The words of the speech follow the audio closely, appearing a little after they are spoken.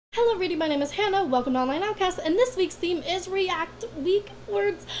Hello everybody, my name is Hannah, welcome to Online Outcasts, and this week's theme is React Week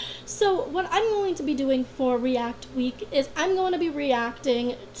words. So what I'm going to be doing for React Week is I'm going to be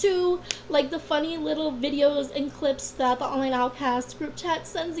reacting to like the funny little videos and clips that the Online Outcasts group chat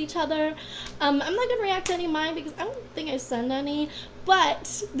sends each other. I'm not going to react to any of mine because I don't think I send any,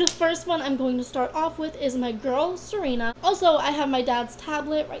 but the first one I'm going to start off with is my girl, Serena. Also, I have my dad's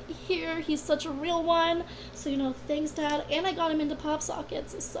tablet right here. He's such a real one. So, you know, thanks, Dad. And I got him into pop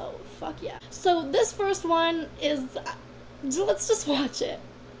sockets, so fuck yeah. So this first one is, let's just watch it.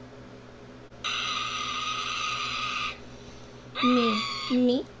 Me.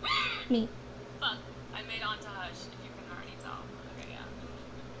 Fuck, I made onto Hush, if you can already tell. Okay, yeah.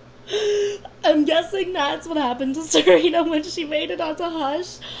 I'm guessing that's what happened to Serena when she made it onto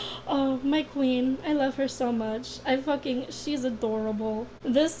Hush. Oh, my queen. I love her so much. She's adorable.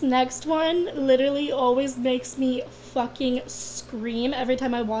 This next one literally always makes me fucking scream every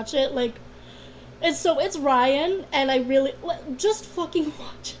time I watch it. Like, it's Ryan, and I really, just fucking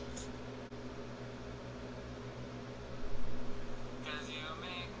watch it.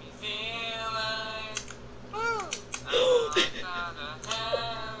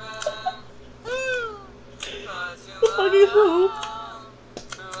 The fucking hoop.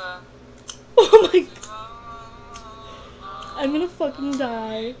 Oh my god. I'm gonna fucking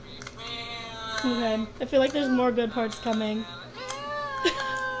die. Okay, I feel like there's more good parts coming.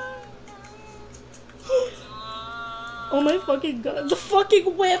 Oh my fucking god. The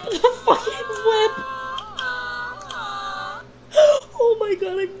fucking whip! The fucking whip! Oh my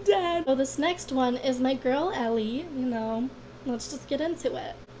god, I'm dead. So this next one is my girl Ellie. You know, let's just get into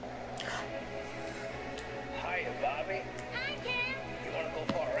it.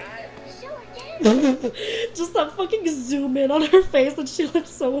 Just that fucking zoom in on her face and she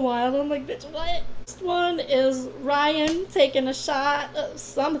looks so wild. I'm like, bitch, what? Next one is Ryan taking a shot of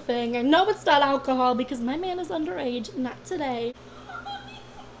something. I know it's not alcohol because my man is underage. Not today.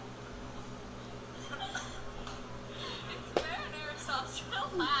 It's marinara sauce,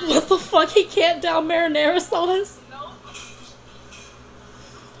 relax. What the fuck? He can't down marinara sauce? Nope.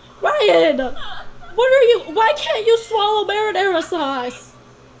 Ryan! What are you? Why can't you swallow marinara sauce?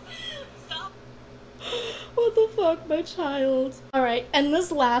 What the fuck, my child? Alright, and this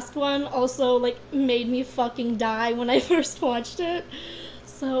last one also, like, made me fucking die when I first watched it.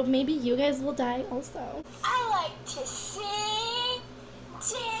 So maybe you guys will die also. I like to sing,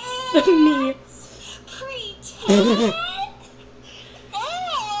 Me. dance, pretend,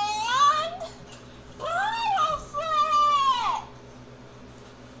 and bottle flip.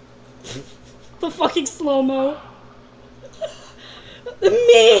 The fucking slow-mo.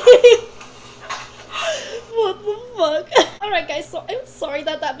 Me! What the fuck? Alright guys, so I'm sorry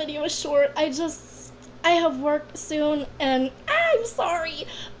that that video was short. I have work soon and I'm sorry.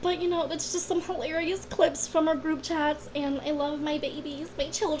 But you know, it's just some hilarious clips from our group chats and I love my babies, my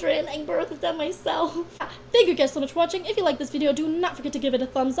children. I birthed them myself. Thank you guys so much for watching. If you like this video, do not forget to give it a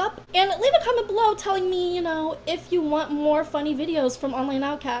thumbs up. And leave a comment below telling me, you know, if you want more funny videos from Online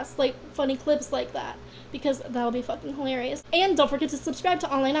Outcasts, like funny clips like that. Because that'll be fucking hilarious. And don't forget to subscribe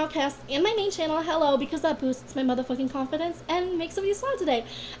to Online Outcasts and my main channel, Hello, because that boosts my motherfucking confidence and makes some of you smile today.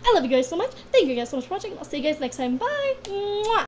 I love you guys so much. Thank you guys so much for watching. I'll see you guys next time. Bye! Mwah!